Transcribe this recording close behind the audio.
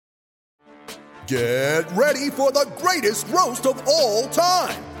Get ready for the greatest roast of all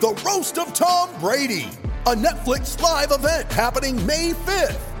time, the Roast of Tom Brady, a Netflix live event happening May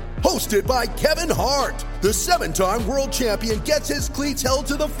 5th. Hosted by Kevin Hart, the 7-time world champion gets his cleats held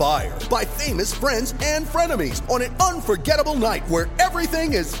to the fire by famous friends and frenemies on an unforgettable night where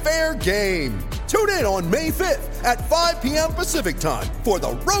everything is fair game. Tune in on May 5th at 5 p.m. Pacific time for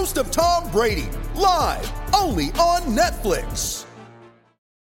the Roast of Tom Brady, live only on Netflix.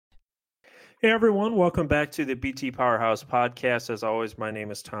 Hey everyone, welcome back to the BT Powerhouse podcast. As always, my name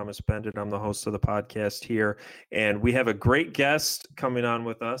is Thomas Bendit. I'm the host of the podcast here, and we have a great guest coming on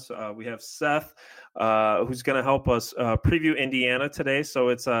with us. We have Seth, who's going to help us preview Indiana today. So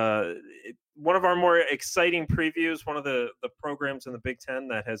it's one of our more exciting previews, one of the programs in the Big Ten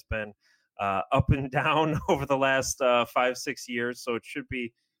that has been up and down over the last 5-6 years. So it should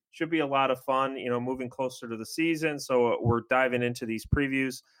be a lot of fun, moving closer to the season. So we're diving into these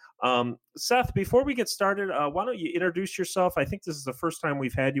previews. Seth, before we get started, why don't you introduce yourself? I think this is the first time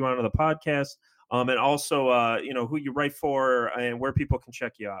we've had you on the podcast, and also, who you write for and where people can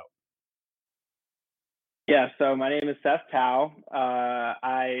check you out. Yeah, so my name is Seth Tao.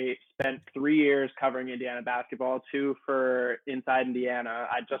 I spent 3 years covering Indiana basketball, 2 for Inside Indiana.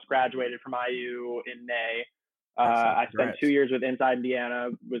 I just graduated from IU in May. I spent 2 years with Inside Indiana.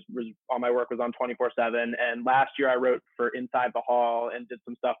 All my work was on 24/7. And last year I wrote for Inside the Hall and did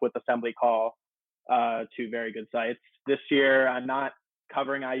some stuff with Assembly Call, 2 very good sites. This year I'm not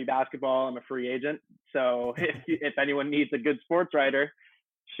covering IU basketball. I'm a free agent. So if anyone needs a good sports writer,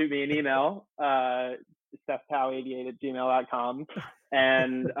 shoot me an email, SethTao88@gmail.com.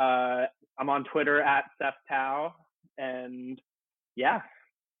 And I'm on Twitter @SethTao. And yeah.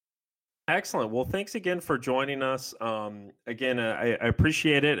 Excellent. Well, thanks again for joining us. Again, I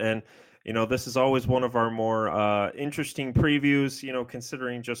appreciate it. And, this is always one of our more interesting previews,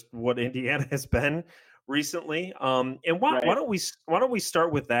 considering just what Indiana has been recently. And why don't we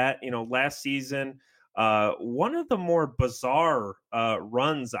start with that? Last season, one of the more bizarre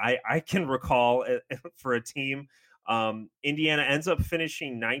runs I can recall for a team. Indiana ends up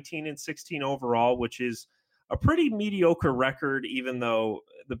finishing 19-16 overall, which is a pretty mediocre record, even though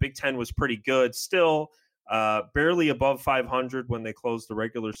the Big Ten was pretty good. Still barely above 500 when they closed the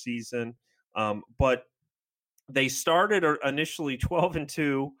regular season. But they started initially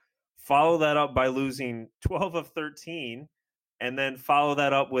 12-2, follow that up by losing 12 of 13, and then follow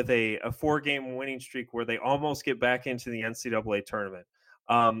that up with a 4-game winning streak where they almost get back into the NCAA tournament.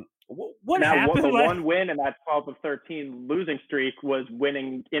 What happened? The one win in that 12 of 13 losing streak was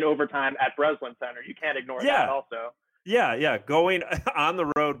winning in overtime at Breslin Center. You can't ignore that also. Yeah. Going on the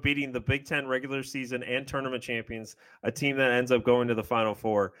road, beating the Big Ten regular season and tournament champions, a team that ends up going to the Final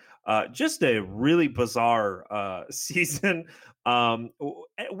Four. Just a really bizarre season.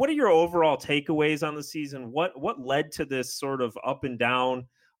 What are your overall takeaways on the season? What led to this sort of up and down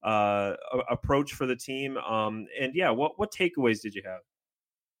approach for the team? What takeaways did you have?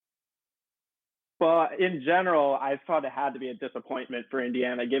 Well, in general, I thought it had to be a disappointment for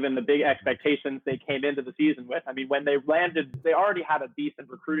Indiana, given the big expectations they came into the season with. I mean, when they landed, they already had a decent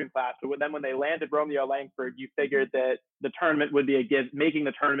recruiting class. But then when they landed Romeo Langford, you figured that the tournament would be making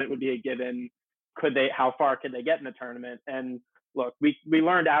the tournament would be a given. How far could they get in the tournament? And look, we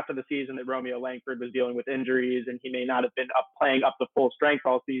learned after the season that Romeo Langford was dealing with injuries and he may not have been playing up to full strength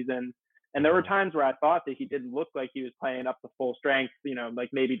all season. And there were times where I thought that he didn't look like he was playing up to full strength,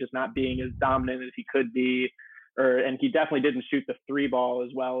 like maybe just not being as dominant as he could be, and he definitely didn't shoot the 3 ball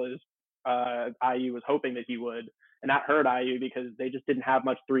as well as IU was hoping that he would. And that hurt IU because they just didn't have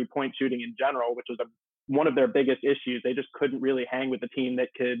much 3-point shooting in general, which was one of their biggest issues. They just couldn't really hang with a team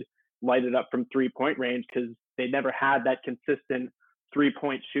that could light it up from 3-point range because they never had that consistent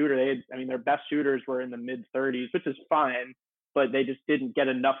 3-point shooter. Their best shooters were in the mid-30s, which is fine, but they just didn't get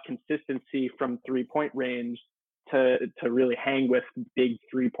enough consistency from 3-point range to really hang with big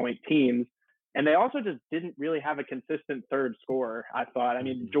 3-point teams. And they also just didn't really have a consistent third scorer, I thought.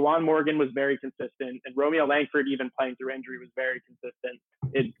 Juwan Morgan was very consistent, and Romeo Langford, even playing through injury, was very consistent.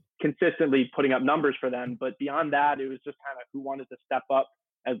 Consistently putting up numbers for them. But beyond that, it was just kind of who wanted to step up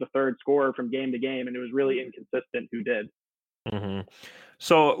as the third scorer from game to game, and it was really inconsistent who did. Mm-hmm.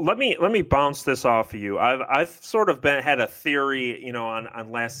 So let me bounce this off of you. I've sort of had a theory,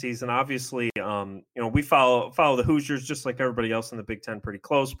 on last season. Obviously, we follow the Hoosiers just like everybody else in the Big Ten pretty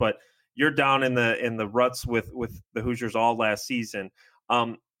close, but you're down in the ruts with the Hoosiers all last season.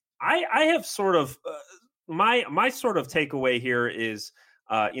 I have sort of my sort of takeaway here is,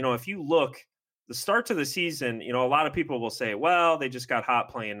 if you look the start to the season, a lot of people will say, well, they just got hot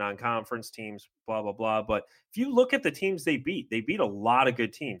playing non-conference teams, blah, blah, blah. But if you look at the teams they beat a lot of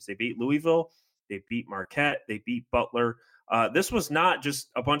good teams. They beat Louisville. They beat Marquette. They beat Butler. This was not just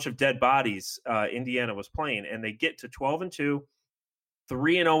a bunch of dead bodies Indiana was playing, and they get to 12-2,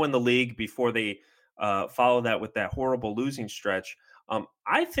 3-0 in the league before they follow that with that horrible losing stretch.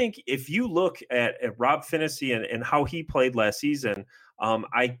 I think if you look at Rob Phinisee and how he played last season,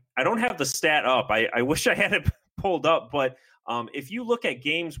 I don't have the stat up. I wish I had it pulled up, but if you look at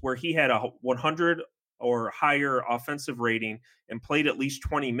games where he had a 100 or higher offensive rating and played at least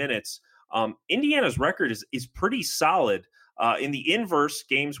 20 minutes, Indiana's record is pretty solid. In the inverse,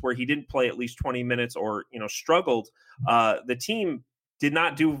 games where he didn't play at least 20 minutes or struggled, the team did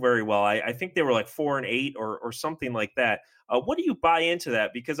not do very well. I think they were like 4-8 or something like that. What do you buy into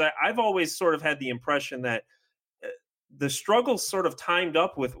that? Because I've always sort of had the impression that the struggles sort of timed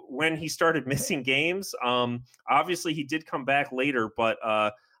up with when he started missing games. Obviously, he did come back later, but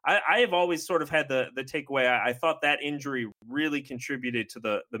I have always sort of had the takeaway. I thought that injury really contributed to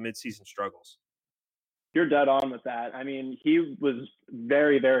the midseason struggles. You're dead on with that. I mean, he was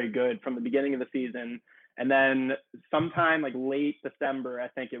very, very good from the beginning of the season. And then sometime like late December, I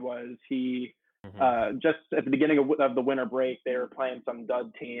think it was, he just at the beginning of the winter break, they were playing some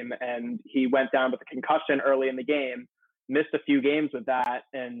dud team, and he went down with a concussion early in the game, missed a few games with that.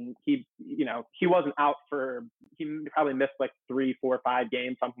 And he wasn't out he probably missed like 3, 4, 5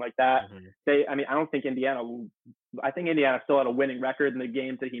 games, something like that. I think Indiana still had a winning record in the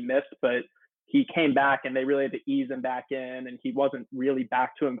games that he missed, but he came back and they really had to ease him back in, and he wasn't really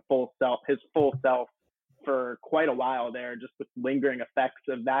back to his full self for quite a while there, just with lingering effects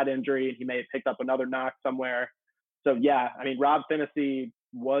of that injury. And he may have picked up another knock somewhere. So yeah, I mean, Rob Phinisee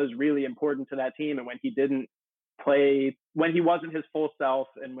was really important to that team. And when he didn't play, when he wasn't his full self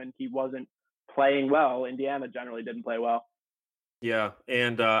and when he wasn't playing well, Indiana generally didn't play well. Yeah,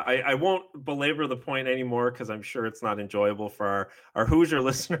 and I won't belabor the point anymore because I'm sure it's not enjoyable for our Hoosier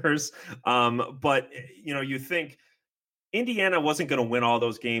listeners. But you think Indiana wasn't going to win all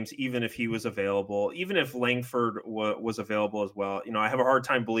those games, even if he was available, even if Langford was available as well. I have a hard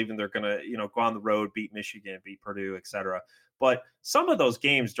time believing they're going to, go on the road, beat Michigan, beat Purdue, et cetera. But some of those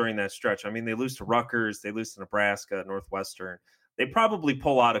games during that stretch, I mean, they lose to Rutgers, they lose to Nebraska, Northwestern. They probably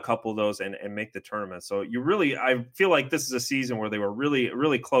pull out a couple of those and make the tournament. So I feel like this is a season where they were really,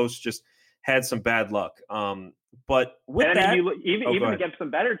 really close, just had some bad luck. But with even against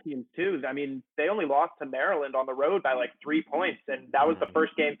some better teams too. I mean, they only lost to Maryland on the road by like 3 points, and that was the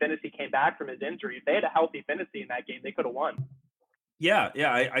first game Phinisee came back from his injury. If they had a healthy Phinisee in that game, they could have won. Yeah.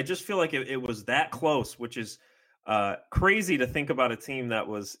 I just feel like it was that close, which is crazy to think about a team that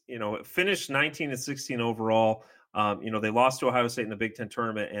was, finished 19-16 overall. They lost to Ohio State in the Big Ten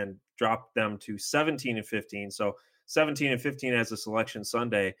tournament and dropped them to 17-15. So 17-15 as a selection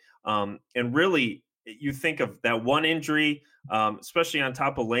Sunday. And really, you think of that one injury, especially on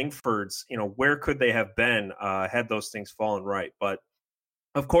top of Langford's, where could they have been had those things fallen right? But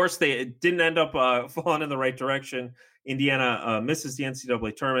of course, they didn't end up falling in the right direction. Indiana misses the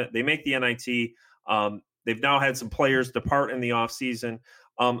NCAA tournament. They make the NIT. They've now had some players depart in the offseason.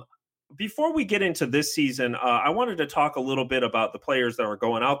 Before we get into this season, I wanted to talk a little bit about the players that are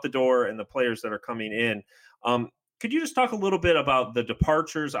going out the door and the players that are coming in. Could you just talk a little bit about the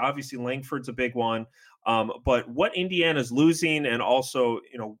departures? Obviously, Langford's a big one, but what Indiana's losing, and also,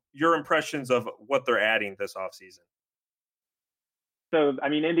 your impressions of what they're adding this offseason. So, I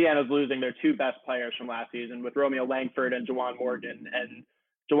mean, Indiana's losing their 2 best players from last season with Romeo Langford and Juwan Morgan. And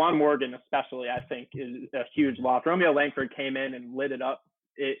Juwan Morgan, especially, I think, is a huge loss. Romeo Langford came in and lit it up,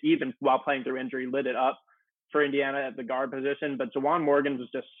 even while playing through injury, lit it up for Indiana at the guard position. But Juwan Morgan was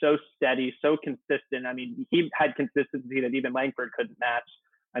just so steady, so consistent. I mean, he had consistency that even Langford couldn't match.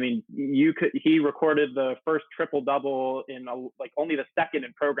 I mean, he recorded the first triple-double in only the second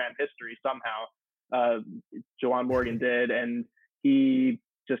in program history somehow. Juwan Morgan did, and he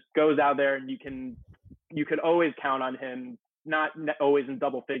just goes out there, and you could always count on him, not always in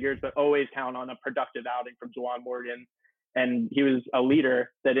double figures, but always count on a productive outing from Juwan Morgan. And he was a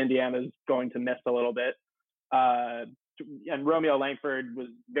leader that Indiana's going to miss a little bit. And Romeo Langford was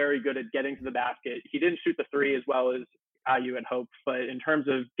very good at getting to the basket. He didn't shoot the 3 as well as IU had hoped, but in terms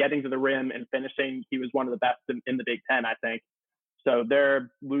of getting to the rim and finishing, he was one of the best in the Big Ten, I think. So they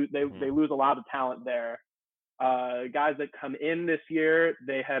lose a lot of talent there. Guys that come in this year,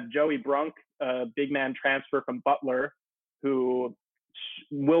 they have Joey Brunk, a big man transfer from Butler, who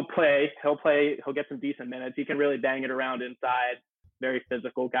will play. He'll get some decent minutes. He can really bang it around inside. Very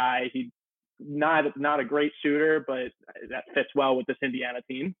physical guy. He's not a great shooter, but that fits well with this Indiana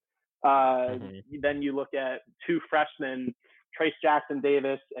team. Then you look at 2 freshmen, Trace Jackson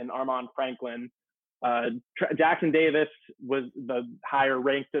Davis and Armand Franklin, Jackson Davis was the higher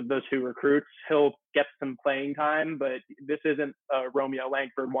ranked of those two recruits. He'll get some playing time, but this isn't a Romeo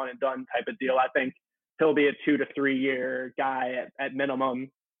Langford one and done type of deal. I think he'll be a 2 to 3 year guy at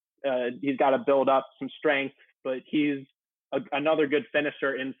minimum. He's got to build up some strength, but he's another good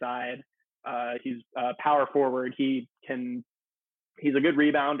finisher inside. He's a power forward. He's a good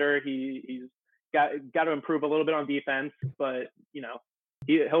rebounder. He's got to improve a little bit on defense, but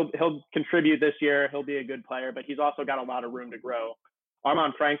he'll contribute this year. He'll be a good player, but he's also got a lot of room to grow.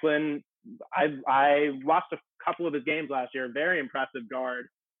 Armaan Franklin, I watched a couple of his games last year. Very impressive guard.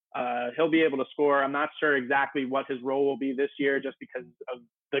 He'll be able to score. I'm not sure exactly what his role will be this year, just because of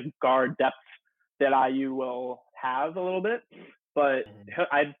the guard depth that IU will have a little bit. But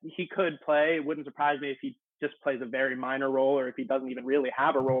he could play. It wouldn't surprise me if he just plays a very minor role, or if he doesn't even really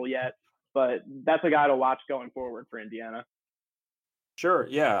have a role yet. But that's a guy to watch going forward for Indiana. Sure.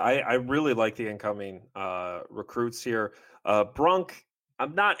 Yeah, I really like the incoming recruits here. Brunk,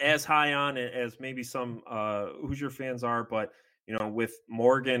 I'm not as high on it as maybe some Hoosier fans are, but with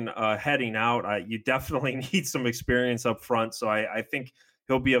Morgan heading out, you definitely need some experience up front. So I think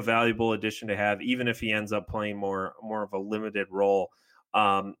he'll be a valuable addition to have, even if he ends up playing more of a limited role.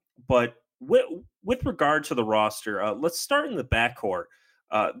 But with regard to the roster, let's start in the backcourt.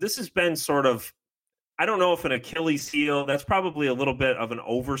 This has been sort of, I don't know if an Achilles heel, that's probably a little bit of an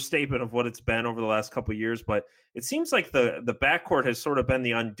overstatement of what it's been over the last couple of years, but it seems like the backcourt has sort of been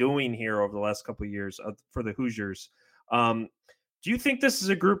the undoing here over the last couple of years for the Hoosiers. Do you think this is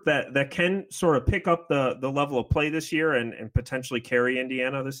a group that can sort of pick up the level of play this year and potentially carry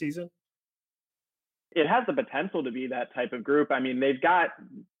Indiana this season? It has the potential to be that type of group. I mean, they've got,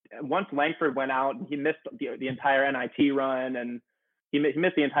 once Langford went out, he missed the entire NIT run, and he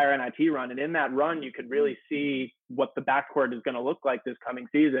missed the entire NIT run. And in that run, you could really see what the backcourt is going to look like this coming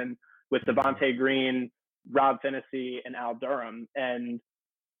season with Devontae Green, Rob Phinisee, and Al Durham. And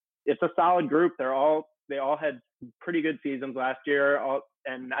it's a solid group. They all had pretty good seasons last year.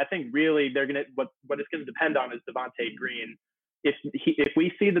 And I think really they're going to, what it's going to depend on is Devontae Green. If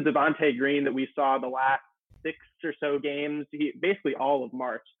we see the Devontae Green that we saw the last 6 or so games, basically all of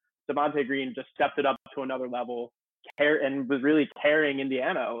March, Devontae Green just stepped it up to another level and was really carrying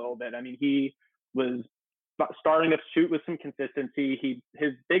Indiana a little bit. I mean, he was starting to shoot with some consistency.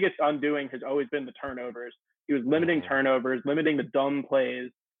 His biggest undoing has always been the turnovers. He was limiting turnovers, limiting the dumb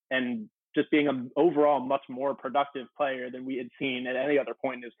plays, and just being an overall much more productive player than we had seen at any other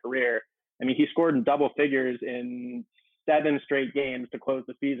point in his career. I mean, he scored in double figures in 7 straight games to close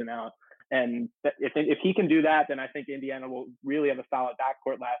the season out. And if he can do that, then I think Indiana will really have a solid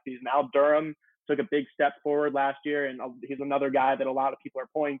backcourt last season. Al Durham took a big step forward last year, and he's another guy that a lot of people are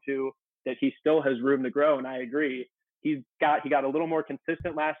pointing to that he still has room to grow, and I agree. He got a little more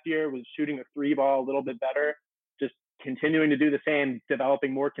consistent last year, was shooting the 3 ball a little bit better, just continuing to do the same,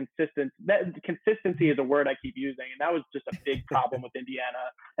 developing more consistent. Consistency is a word I keep using, and that was just a big problem with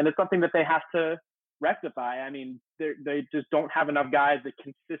Indiana, and it's something that they have to rectify. I mean, they just don't have enough guys that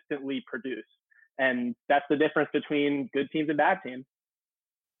consistently produce, and that's the difference between good teams and bad teams.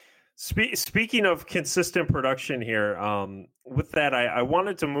 Speaking of consistent production here, with that, I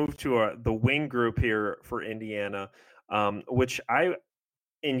wanted to move to the wing group here for Indiana, which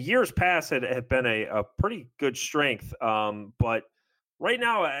in years past had been a pretty good strength. But right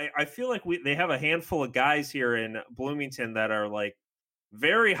now, I feel like they have a handful of guys here in Bloomington that are like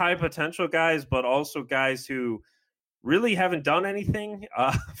very high potential guys, but also guys who really haven't done anything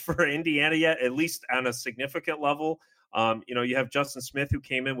for Indiana yet, at least on a significant level. You have Justin Smith, who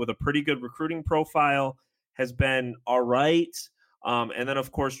came in with a pretty good recruiting profile, has been all right. And then,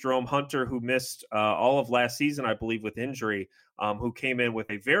 of course, Jerome Hunter, who missed all of last season, I believe, with injury, who came in with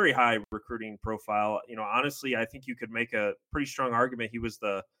a very high recruiting profile. Honestly, I think you could make a pretty strong argument he was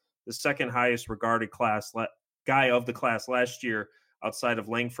the second highest regarded guy of the class last year, outside of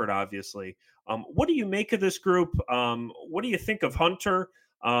Langford, obviously. What do you make of this group? What do you think of Hunter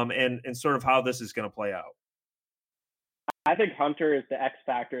and sort of how this is going to play out? I think Hunter is the X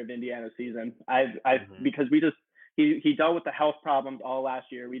factor of Indiana's season. Because he dealt with the health problems all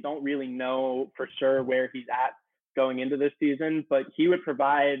last year. We don't really know for sure where he's at going into this season, but he would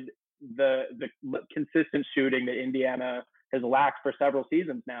provide the consistent shooting that Indiana has lacked for several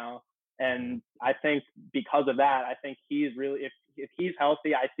seasons now. And I think because of that, I think he's really, if he's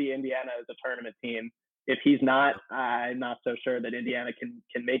healthy, I see Indiana as a tournament team. If he's not, I'm not so sure that Indiana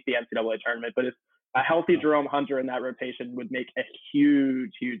can make the NCAA tournament. But if a healthy Jerome Hunter in that rotation would make a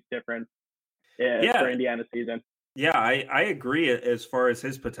huge, huge difference for Indiana's season. Yeah, I agree as far as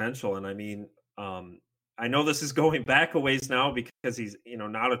his potential. And I mean, I know this is going back a ways now because he's,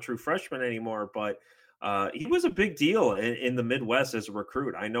 not a true freshman anymore, but he was a big deal in the Midwest as a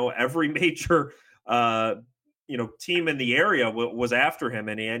recruit. I know every major, team in the area was after him,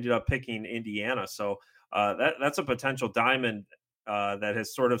 and he ended up picking Indiana. So that's a potential diamond that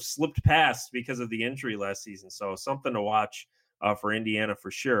has sort of slipped past because of the injury last season. So something to watch for Indiana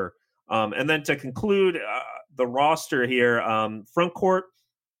for sure. And then to conclude the roster here, front court,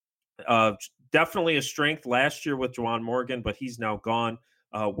 definitely a strength last year with Juwan Morgan, but he's now gone.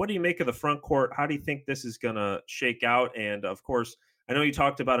 What do you make of the front court? How do you think this is going to shake out? And of course, I know you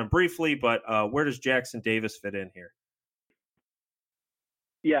talked about him briefly, but where does Jackson Davis fit in here?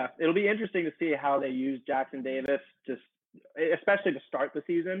 Yeah, it'll be interesting to see how they use Jackson Davis, especially to start the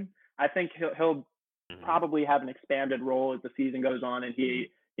season. I think he'll probably have an expanded role as the season goes on, and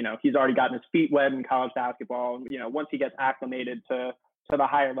he's already gotten his feet wet in college basketball. Once he gets acclimated to the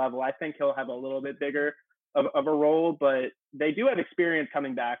higher level, I think he'll have a little bit bigger of a role. But they do have experience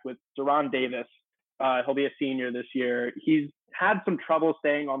coming back with De'Ron Davis. He'll be a senior this year. He's had some trouble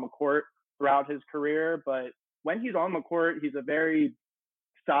staying on the court throughout his career, but when he's on the court, he's a very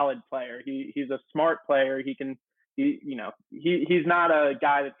solid player. He's a smart player. He's not a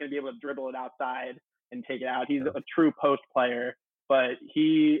guy that's going to be able to dribble it outside and take it out. He's a true post player, but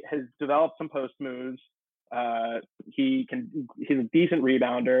he has developed some post moves. He's a decent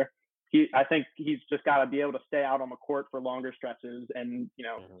rebounder. I think he's just got to be able to stay out on the court for longer stretches and,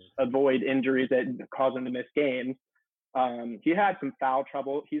 avoid injuries that cause him to miss games. He had some foul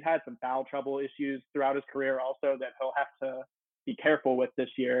trouble. He's had some foul trouble issues throughout his career also that he'll have to be careful with this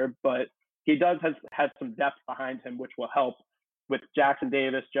year, but he does have some depth behind him, which will help with Jackson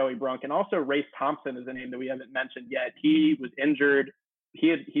Davis, Joey Brunk, and also Race Thompson is a name that we haven't mentioned yet. He was injured.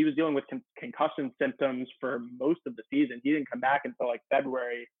 He was dealing with concussion symptoms for most of the season. He didn't come back until like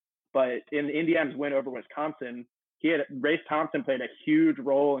February. But in Indiana's win over Wisconsin, Race Thompson played a huge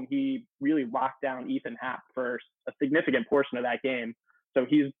role, and he really locked down Ethan Happ for a significant portion of that game. So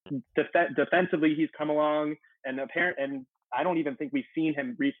he's defensively, he's come along, and I don't even think we've seen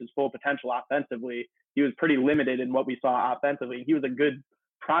him reach his full potential offensively. He was pretty limited in what we saw offensively. He was a good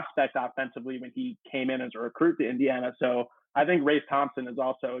prospect offensively when he came in as a recruit to Indiana. So I think Race Thompson is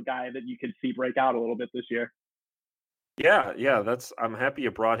also a guy that you could see break out a little bit this year. Yeah, I'm happy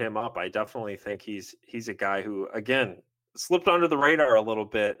you brought him up. I definitely think he's a guy who, again, slipped under the radar a little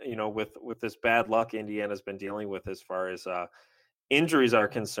bit, with this bad luck Indiana's been dealing with as far as injuries are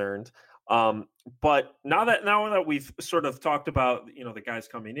concerned. But now that we've sort of talked about, the guys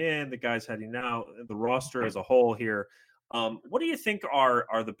coming in, the guys heading out, the roster as a whole here, what do you think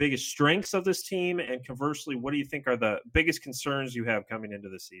are the biggest strengths of this team? And conversely, what do you think are the biggest concerns you have coming into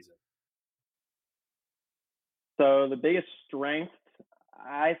the season? So the biggest strength,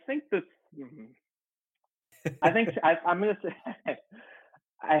 I think I'm going to say,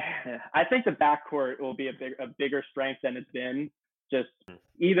 I think the backcourt will be a bigger strength than it's been. Just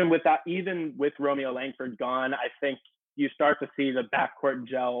even with Romeo Langford gone, I think you start to see the backcourt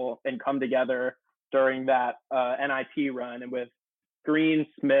gel and come together during that NIT run, and with Green,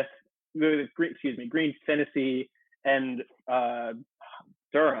 Phinisee, and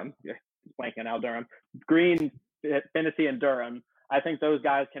Durham. Blanking out Durham. Green, Phinisee, and Durham. I think those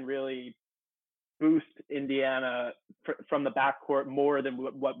guys can really boost Indiana from the backcourt more than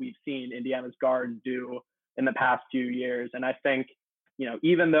what we've seen Indiana's guards do in the past few years. And I think,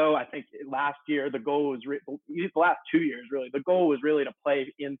 even though I think last year the goal was the last 2 years really, the goal was really to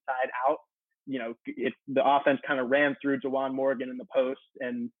play inside out. The offense kind of ran through Juwan Morgan in the post,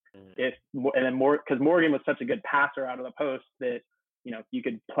 and then because Morgan was such a good passer out of the post that you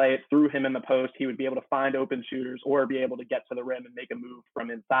could play it through him in the post. He would be able to find open shooters or be able to get to the rim and make a move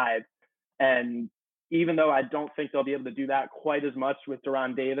from inside. And even though I don't think they'll be able to do that quite as much with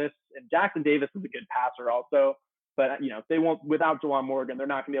De'Ron Davis, and Jackson Davis is a good passer also, but they won't, without Juwan Morgan, they're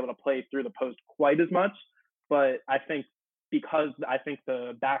not going to be able to play through the post quite as much. But I think because I think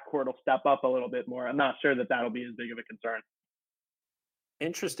the backcourt will step up a little bit more, I'm not sure that that'll be as big of a concern.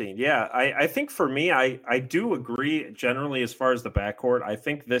 Interesting. Yeah, I think for me, I do agree generally as far as the backcourt. I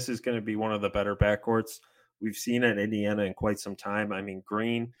think this is going to be one of the better backcourts we've seen at Indiana in quite some time. I mean,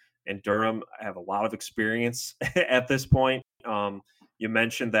 Green and Durham have a lot of experience at this point. You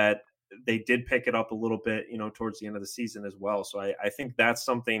mentioned that they did pick it up a little bit, towards the end of the season as well. So I think that's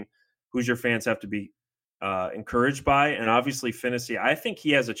something Hoosier fans have to be encouraged by. And obviously Phinisee, I think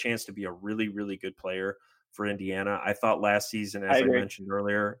he has a chance to be a really, really good player for Indiana. I thought last season, as I mentioned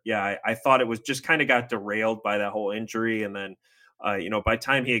earlier, I thought it was just kind of got derailed by that whole injury. And then, by the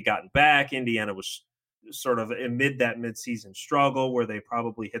time he had gotten back, Indiana was sort of amid that midseason struggle where they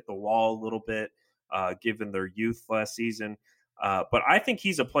probably hit the wall a little bit. given their youth last season. But I think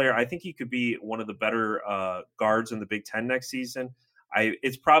he's a player. I think he could be one of the better guards in the Big Ten next season.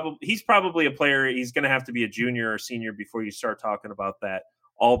 He's probably a player. He's going to have to be a junior or senior before you start talking about that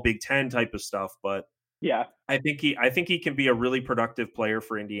all Big Ten type of stuff. But yeah, I think he can be a really productive player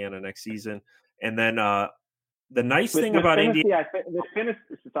for Indiana next season. And then the nice thing about Indiana,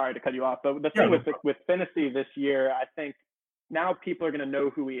 sorry to cut you off, but the thing with Phinisee this year, I think now people are going to know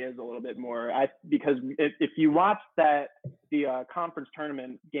who he is a little bit more. Because if you watch the conference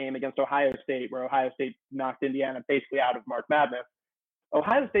tournament game against Ohio State, where Ohio State knocked Indiana basically out of March Madness,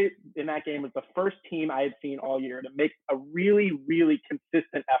 Ohio State in that game was the first team I had seen all year to make a really, really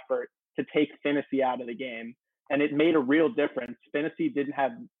consistent effort to take Phinisee out of the game. And it made a real difference. Phinisee didn't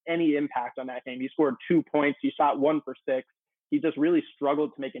have any impact on that game. He scored 2 points. He shot 1 for 6. He just really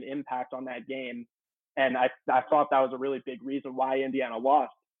struggled to make an impact on that game. And I thought that was a really big reason why Indiana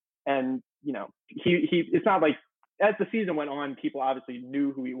lost. And, you know, it's not like as the season went on, people obviously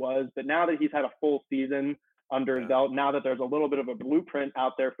knew who he was. But now that he's had a full season under his belt, now that there's a little bit of a blueprint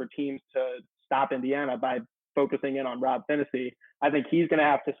out there for teams to stop Indiana by focusing in on Rob Phinisee, I think he's going to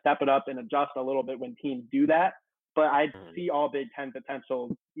have to step it up and adjust a little bit when teams do that. But I see all Big Ten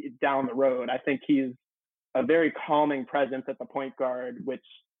potential down the road. I think he's a very calming presence at the point guard, which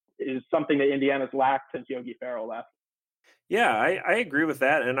is something that Indiana's lacked since Yogi Ferrell left. Yeah, I agree with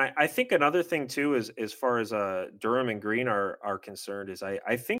that. And I think another thing too is as far as Durham and Green are concerned is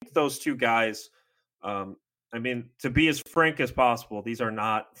I think those two guys, I mean, to be as frank as possible, these are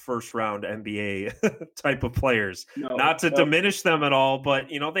not first round NBA type of players. Not to diminish them at all, but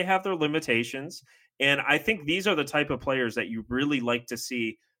you know, they have their limitations. And I think these are the type of players that you really like to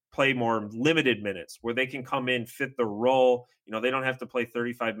see play more limited minutes where they can come in, fit the role. You know, they don't have to play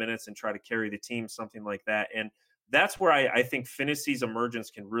 35 minutes and try to carry the team, something like that. And that's where I think Phinisee's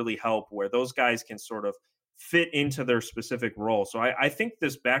emergence can really help, where those guys can sort of fit into their specific role. So I think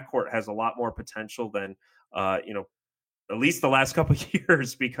this backcourt has a lot more potential than, you know, at least the last couple of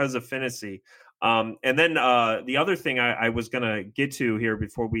years because of Phinisee. And then the other thing I was going to get to here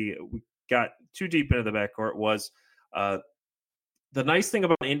before we got too deep into the backcourt was the nice thing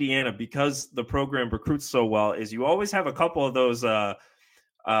about Indiana, because the program recruits so well, is you always have a couple of those.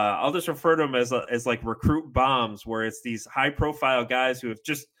 I'll just refer to them as like recruit bombs, where it's these high profile guys who have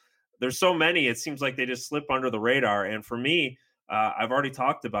just, there's so many, it seems like they just slip under the radar. And for me, I've already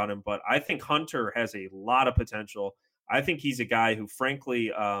talked about him, but I think Hunter has a lot of potential. I think he's a guy who,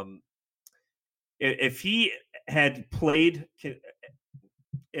 frankly, if he had played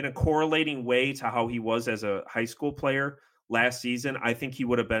in a correlating way to how he was as a high school player last season, I think he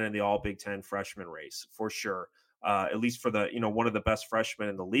would have been in the all Big Ten freshman race for sure. At least for the, you know, one of the best freshmen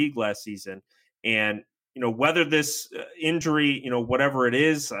in the league last season. And, you know, whether this injury, you know, whatever it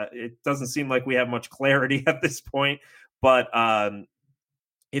is, it doesn't seem like we have much clarity at this point. But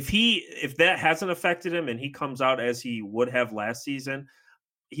if that hasn't affected him and he comes out as he would have last season,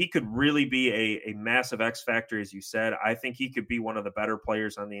 he could really be a massive X factor, as you said. I think he could be one of the better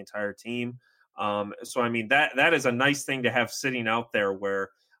players on the entire team. So, I mean, that is a nice thing to have sitting out there where,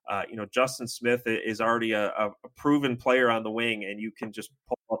 you know, Justin Smith is already a proven player on the wing, and you can just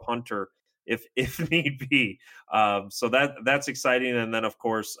pull up Hunter if need be. So that's exciting. And then, of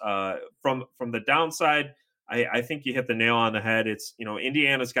course, from the downside, I think you hit the nail on the head. It's, you know,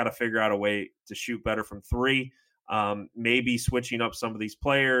 Indiana's got to figure out a way to shoot better from three. Maybe switching up some of these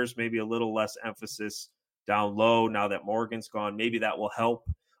players, maybe a little less emphasis down low now that Morgan's gone. Maybe that will help.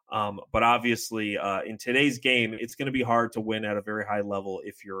 But obviously, in today's game, it's going to be hard to win at a very high level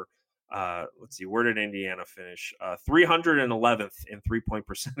if you're, let's see, where did Indiana finish? 311th in 3-point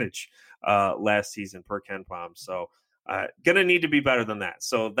percentage last season per KenPom. So going to need to be better than that.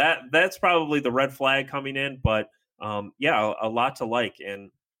 So that's probably the red flag coming in. But yeah, a lot to like.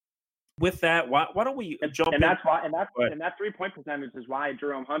 And with that, why don't we jump in? And that 3-point percentage is why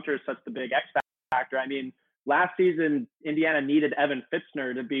Jerome Hunter is such the big X factor. I mean, last season, Indiana needed Evan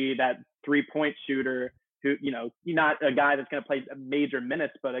Fitzner to be that 3-point shooter who, you know, not a guy that's going to play major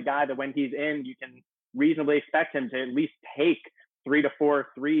minutes, but a guy that when he's in, you can reasonably expect him to at least take 3 to 4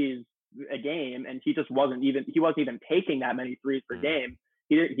 threes a game. And he wasn't even taking that many threes per game.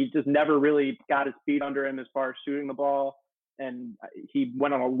 He just never really got his feet under him as far as shooting the ball. And he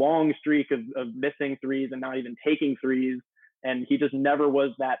went on a long streak of missing threes and not even taking threes. And he just never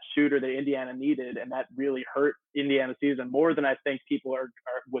was that shooter that Indiana needed. And that really hurt Indiana's season more than I think people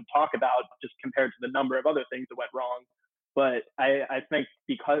would talk about, just compared to the number of other things that went wrong. But I think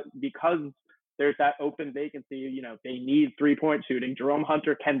because there's that open vacancy, you know, they need 3-point shooting. Jerome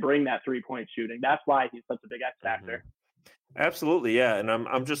Hunter can bring that 3-point shooting. That's why he's such a big X factor. Absolutely, yeah. And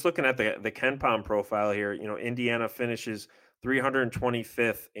I'm just looking at the KenPom profile here. You know, Indiana finishes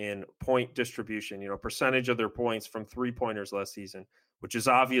 325th in point distribution. You know, percentage of their points from 3-pointers last season, which is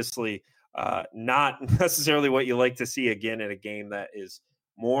obviously not necessarily what you like to see again in a game that is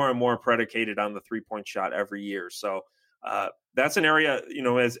more and more predicated on the 3-point shot every year. So that's an area, you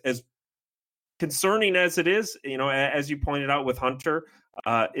know, as concerning as it is, you know, as you pointed out with Hunter,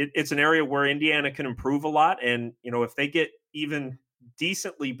 it's an area where Indiana can improve a lot. And, you know, if they get even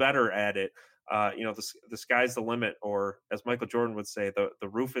decently better at it, you know, the sky's the limit, or as Michael Jordan would say, the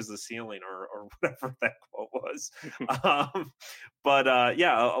roof is the ceiling, or whatever that quote was. Um, but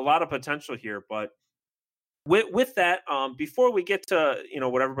yeah, a lot of potential here. But with that, before we get to, you know,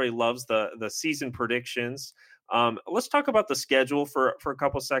 what everybody loves, the season predictions, let's talk about the schedule for a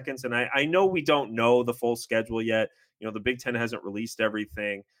couple seconds. And I know we don't know the full schedule yet. You know, the Big Ten hasn't released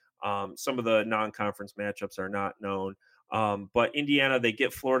everything. Some of the non-conference matchups are not known. But Indiana, they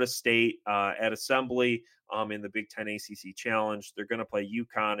get Florida State at Assembly in the Big Ten ACC Challenge. They're going to play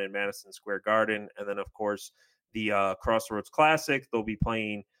UConn in Madison Square Garden, and then of course the Crossroads Classic. They'll be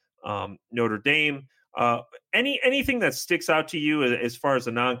playing Notre Dame. Anything that sticks out to you as far as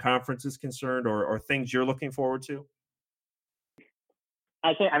the non-conference is concerned, or things you're looking forward to?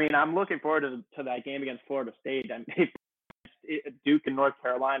 I mean, I'm looking forward to that game against Florida State. I mean, Duke and North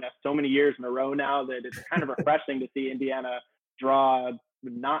Carolina so many years in a row now that it's kind of refreshing to see Indiana draw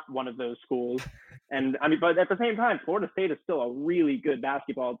not one of those schools. And I mean, but at the same time, Florida State is still a really good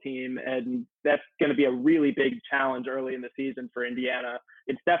basketball team, and that's going to be a really big challenge early in the season for Indiana.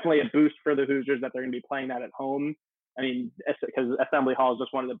 It's definitely a boost for the Hoosiers that they're going to be playing that at home. I mean, because Assembly Hall is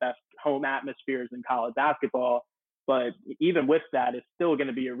just one of the best home atmospheres in college basketball. But even with that, it's still going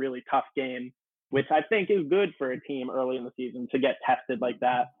to be a really tough game, which I think is good for a team early in the season to get tested like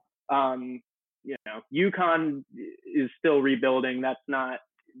that. You know, UConn is still rebuilding. That's not,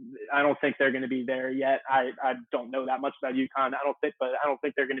 I don't think they're going to be there yet. I don't know that much about UConn. But I don't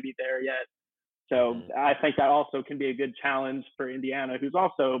think they're going to be there yet. So I think that also can be a good challenge for Indiana, who's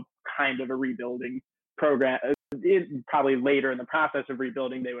also kind of a rebuilding program. Probably later in the process of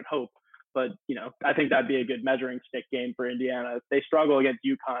rebuilding, they would hope. But, you know, I think that'd be a good measuring stick game for Indiana. If they struggle against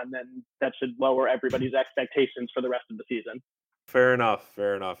UConn, then that should lower everybody's expectations for the rest of the season. Fair enough.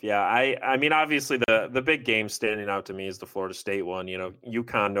 Fair enough. Yeah. I mean, obviously the big game standing out to me is the Florida State one. You know,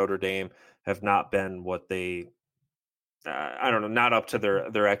 UConn, Notre Dame have not been what they, I don't know, not up to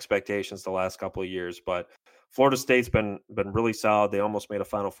their expectations the last couple of years, but Florida State's been really solid. They almost made a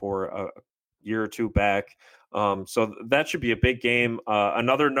Final Four a year or two back. So that should be a big game.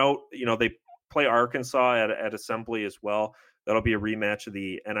 Another note, you know, they play Arkansas at Assembly as well. That'll be a rematch of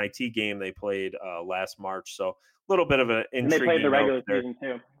the NIT game they played last March. So a little bit of an intriguing. And they played the regular season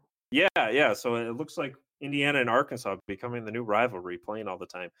too. Yeah. So it looks like Indiana and Arkansas becoming the new rivalry, playing all the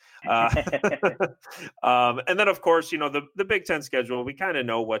time. And then, of course, you know, the Big Ten schedule, we kind of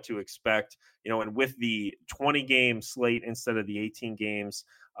know what to expect, you know, and with the 20-game slate instead of the 18 games,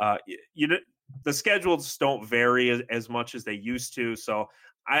 the schedules don't vary as much as they used to. So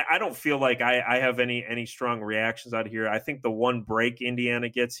I don't feel like I have any strong reactions out of here. I think the one break Indiana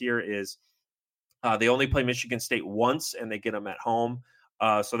gets here is they only play Michigan State once, and they get them at home.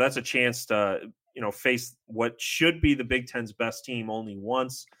 So that's a chance to, you know, face what should be the Big Ten's best team only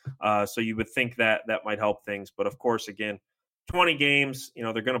once. So you would think that might help things. But of course, again, 20 games, you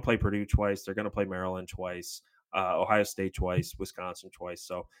know, they're going to play Purdue twice. They're going to play Maryland twice, Ohio State twice, Wisconsin twice.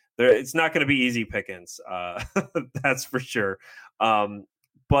 So it's not going to be easy pickings. That's for sure.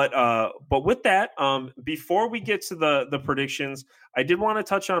 But with that, before we get to the predictions, I did want to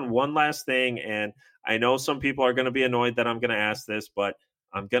touch on one last thing. And I know some people are going to be annoyed that I'm going to ask this, but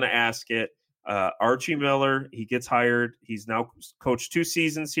I'm going to ask it. Archie Miller, he gets hired. He's now coached 2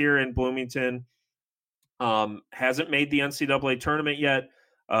 seasons here in Bloomington. Hasn't made the NCAA tournament yet.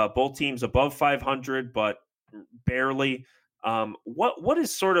 Both teams above 500, but barely. What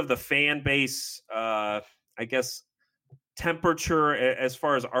is sort of the fan base, I guess, temperature as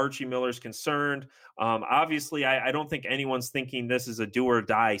far as Archie Miller is concerned? Obviously, I don't think anyone's thinking this is a do or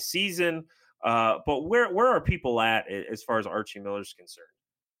die season. But where are people at as far as Archie Miller is concerned?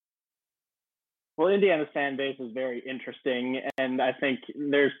 Well, Indiana's fan base is very interesting, and I think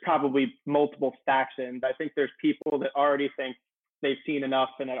there's probably multiple factions. I think there's people that already think they've seen enough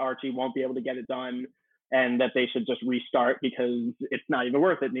and that Archie won't be able to get it done and that they should just restart because it's not even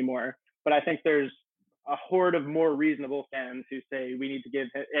worth it anymore. But I think there's a horde of more reasonable fans who say we need to give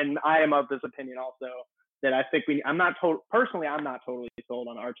him, and I am of this opinion also, that I think I'm not totally sold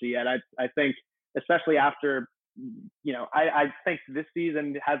on Archie yet. I think, especially after, you know, I think this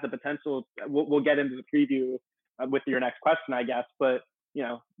season has the potential. We'll get into the preview with your next question, I guess. But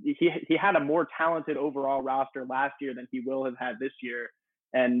he had a more talented overall roster last year than he will have had this year,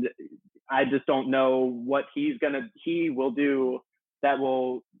 and I just don't know what he will do that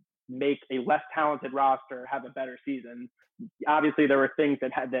will make a less talented roster have a better season. Obviously, there were things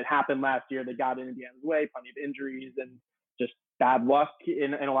that happened last year that got in Indiana's way, plenty of injuries and just bad luck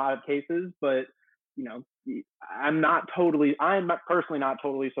in a lot of cases. But I'm personally not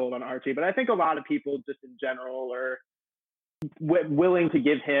totally sold on Archie, but I think a lot of people just in general are willing to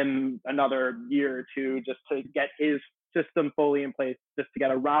give him another year or two just to get his system fully in place, just to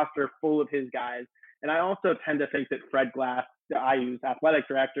get a roster full of his guys. And I also tend to think that Fred Glass, the IU's athletic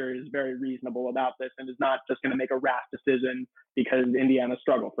director, is very reasonable about this and is not just going to make a rash decision because Indiana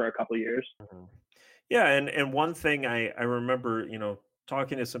struggled for a couple of years. Yeah, and one thing I remember,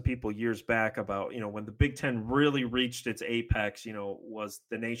 talking to some people years back about, when the Big Ten really reached its apex, was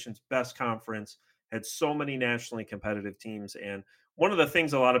the nation's best conference, had so many nationally competitive teams. And one of the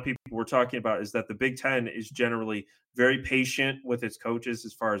things a lot of people were talking about is that the Big Ten is generally very patient with its coaches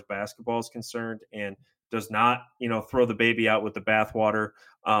as far as basketball is concerned and does not, throw the baby out with the bathwater.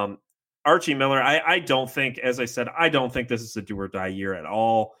 Archie Miller, I don't think, as I said, I don't think this is a do or die year at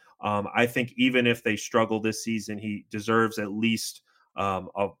all. I think even if they struggle this season, he deserves at least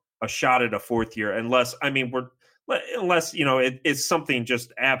a shot at a fourth year, unless it's something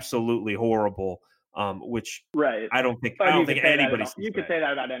just absolutely horrible, which right. I don't think anybody. You could say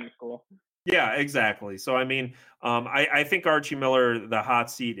that about any school. Yeah, exactly. So I think Archie Miller, the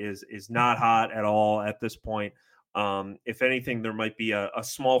hot seat is not hot at all at this point. If anything, there might be a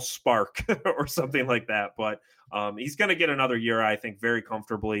small spark or something like that, but he's going to get another year, I think, very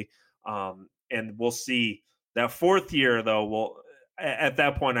comfortably. And we'll see that fourth year, though. At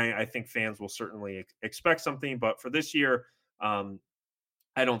that point, I think fans will certainly expect something. But for this year, I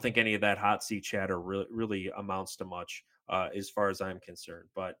don't think any of that hot seat chatter really amounts to much as far as I'm concerned.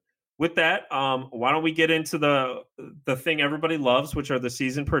 But with that, why don't we get into the thing everybody loves, which are the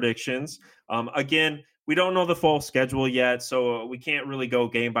season predictions. Again, we don't know the full schedule yet, so we can't really go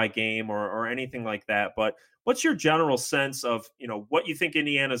game by game or anything like that. But what's your general sense of what you think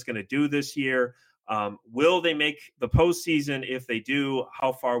Indiana is going to do this year? Will they make the postseason? If they do,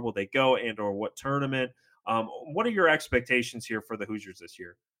 how far will they go, and or what tournament? What are your expectations here for the Hoosiers this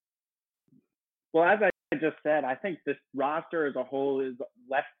year? Well, as I just said, I think this roster as a whole is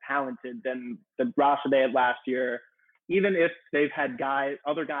less talented than the roster they had last year. Even if they've had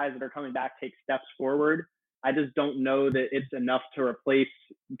other guys that are coming back take steps forward, I just don't know that it's enough to replace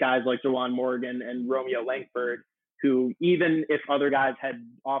guys like Juwan Morgan and Romeo Langford, who, even if other guys had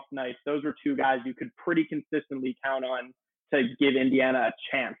off nights, those were two guys you could pretty consistently count on to give Indiana a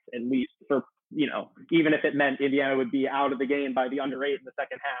chance, at least for, even if it meant Indiana would be out of the game by the under 8 in the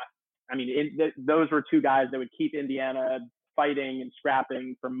second half. I mean, those were two guys that would keep Indiana fighting and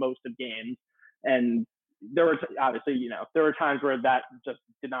scrapping for most of games. And there were obviously, there were times where that just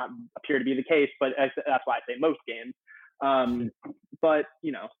did not appear to be the case, but that's why I say most games. But,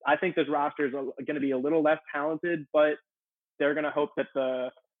 I think this roster is going to be a little less talented, but they're going to hope that the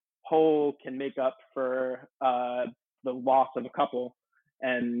whole can make up for the loss of a couple.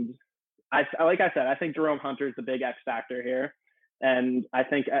 And like I said, I think Jerome Hunter is the big X factor here. And I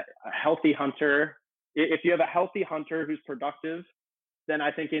think a healthy Hunter, if you have a healthy Hunter who's productive, then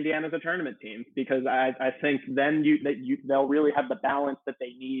I think Indiana's a tournament team, because I think then they'll really have the balance that they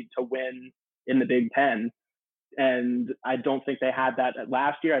need to win in the Big Ten. And I don't think they had that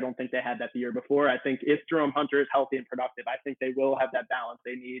last year. I don't think they had that the year before. I think if Jerome Hunter is healthy and productive, I think they will have that balance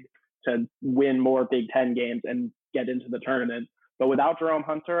they need to win more Big Ten games and get into the tournament. But without Jerome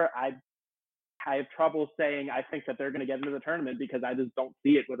Hunter, I have trouble saying I think that they're going to get into the tournament, because I just don't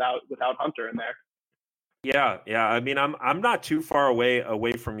see it without Hunter in there. Yeah. I mean, I'm not too far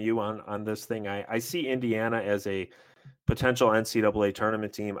away from you on this thing. I see Indiana as a potential NCAA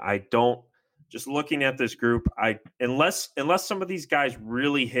tournament team. I don't. Just looking at this group, unless some of these guys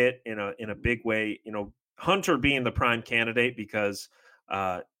really hit in a big way, Hunter being the prime candidate, because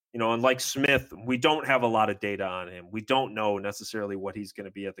unlike Smith, we don't have a lot of data on him. We don't know necessarily what he's going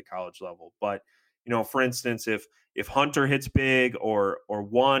to be at the college level. But for instance, if Hunter hits big, or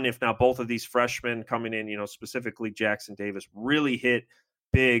one, if not both of these freshmen coming in, specifically Jackson Davis, really hit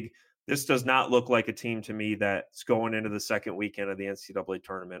big, this does not look like a team to me that's going into the second weekend of the NCAA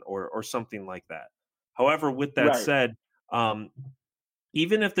tournament or something like that. However, with that said,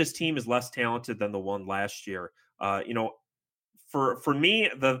 even if this team is less talented than the one last year, for me,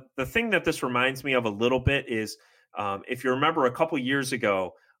 the thing that this reminds me of a little bit is, if you remember a couple years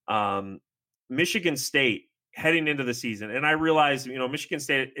ago, Michigan State heading into the season. And I realize, Michigan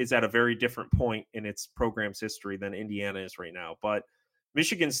State is at a very different point in its program's history than Indiana is right now. But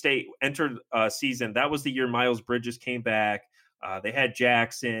Michigan State entered a season. That was the year Miles Bridges came back. They had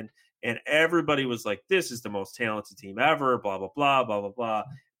Jackson, and everybody was like, this is the most talented team ever, blah, blah, blah, blah, blah, blah.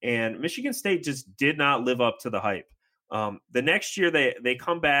 And Michigan State just did not live up to the hype. The next year they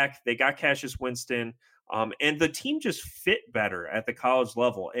come back, they got Cassius Winston, and the team just fit better at the college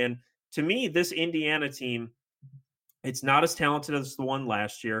level. And to me, this Indiana team, it's not as talented as the one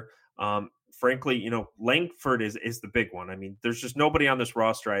last year. Frankly, Langford is the big one. I mean, there's just nobody on this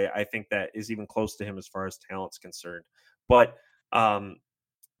roster I think that is even close to him as far as talent's concerned. But in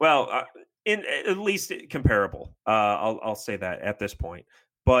at least comparable. I'll say that at this point.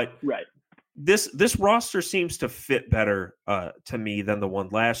 But right. This roster seems to fit better to me than the one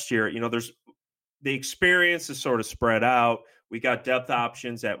last year. There's the experience is sort of spread out. We got depth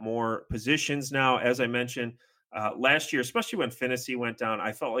options at more positions now, as I mentioned. Last year, especially when Finney went down,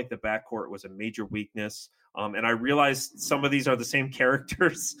 I felt like the backcourt was a major weakness. And I realized some of these are the same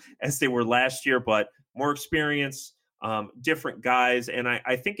characters as they were last year, but more experience, different guys. And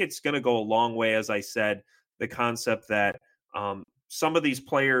I think it's going to go a long way, as I said, the concept that some of these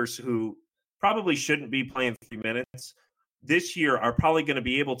players who probably shouldn't be playing 3 minutes this year are probably going to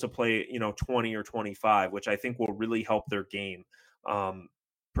be able to play, 20 or 25, which I think will really help their game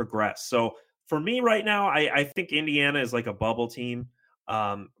progress. So for me right now, I think Indiana is like a bubble team,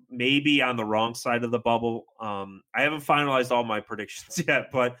 maybe on the wrong side of the bubble. I haven't finalized all my predictions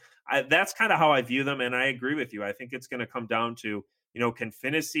yet, but that's kind of how I view them. And I agree with you. I think it's going to come down to, can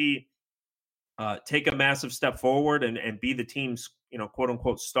Finney take a massive step forward and be the team's, quote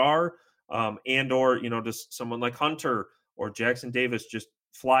unquote star, and or, just someone like Hunter or Jackson Davis just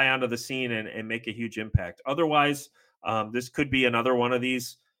fly onto the scene and make a huge impact. Otherwise, this could be another one of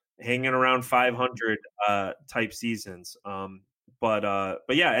these hanging around 500 type seasons. But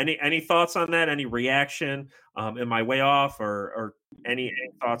yeah, any thoughts on that? Any reaction? Am I way off or any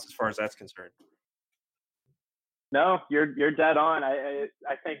thoughts as far as that's concerned? No, you're dead on. I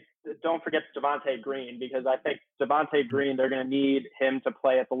think don't forget Javonte Green, because I think Javonte Green, they're going to need him to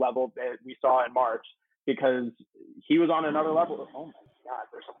play at the level that we saw in March, because he was on another level. Oh my God,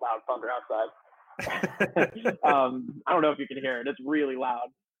 there's some loud thunder outside. I don't know if you can hear it. It's really loud.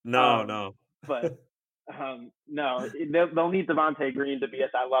 No. But no, they'll need Javonte Green to be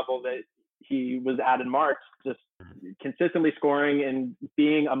at that level that he was at in March, just consistently scoring and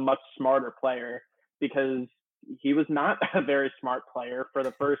being a much smarter player, because he was not a very smart player for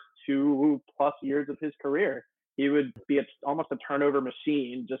the first 2+ years of his career. He would be almost a turnover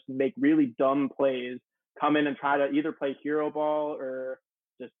machine, just make really dumb plays, come in and try to either play hero ball or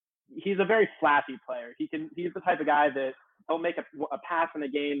just, he's a very flashy player. He's the type of guy that he'll make a pass in a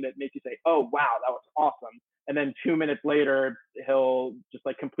game that makes you say, oh, wow, that was awesome. And then 2 minutes later, he'll just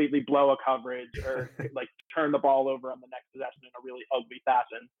like completely blow a coverage or like turn the ball over on the next possession in a really ugly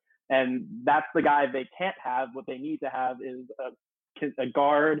fashion. And that's the guy they can't have. What they need to have is a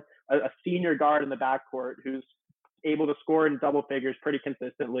guard, a senior guard in the backcourt who's able to score in double figures pretty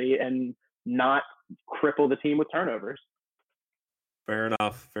consistently and not cripple the team with turnovers. Fair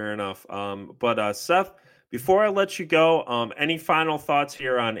enough. But Seth, before I let you go, any final thoughts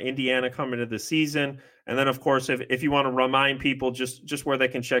here on Indiana coming into the season? And then, of course, if you want to remind people just where they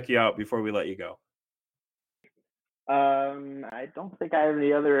can check you out before we let you go. I don't think I have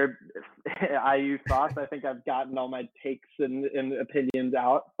any other IU thoughts. I think I've gotten all my takes and opinions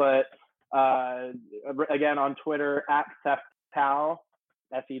out. But again, on Twitter, @SethTow,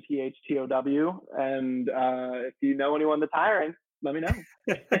 SETHTOW. And if you know anyone that's hiring, let me know.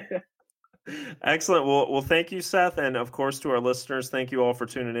 Excellent. Well, thank you, Seth. And of course, to our listeners, thank you all for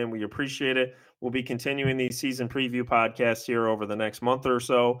tuning in. We appreciate it. We'll be continuing these season preview podcasts here over the next month or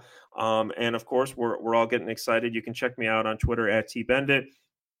so. And of course, we're all getting excited. You can check me out on Twitter @TBendit.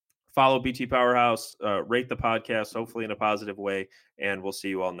 Follow BT Powerhouse, rate the podcast, hopefully in a positive way. And we'll see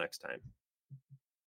you all next time.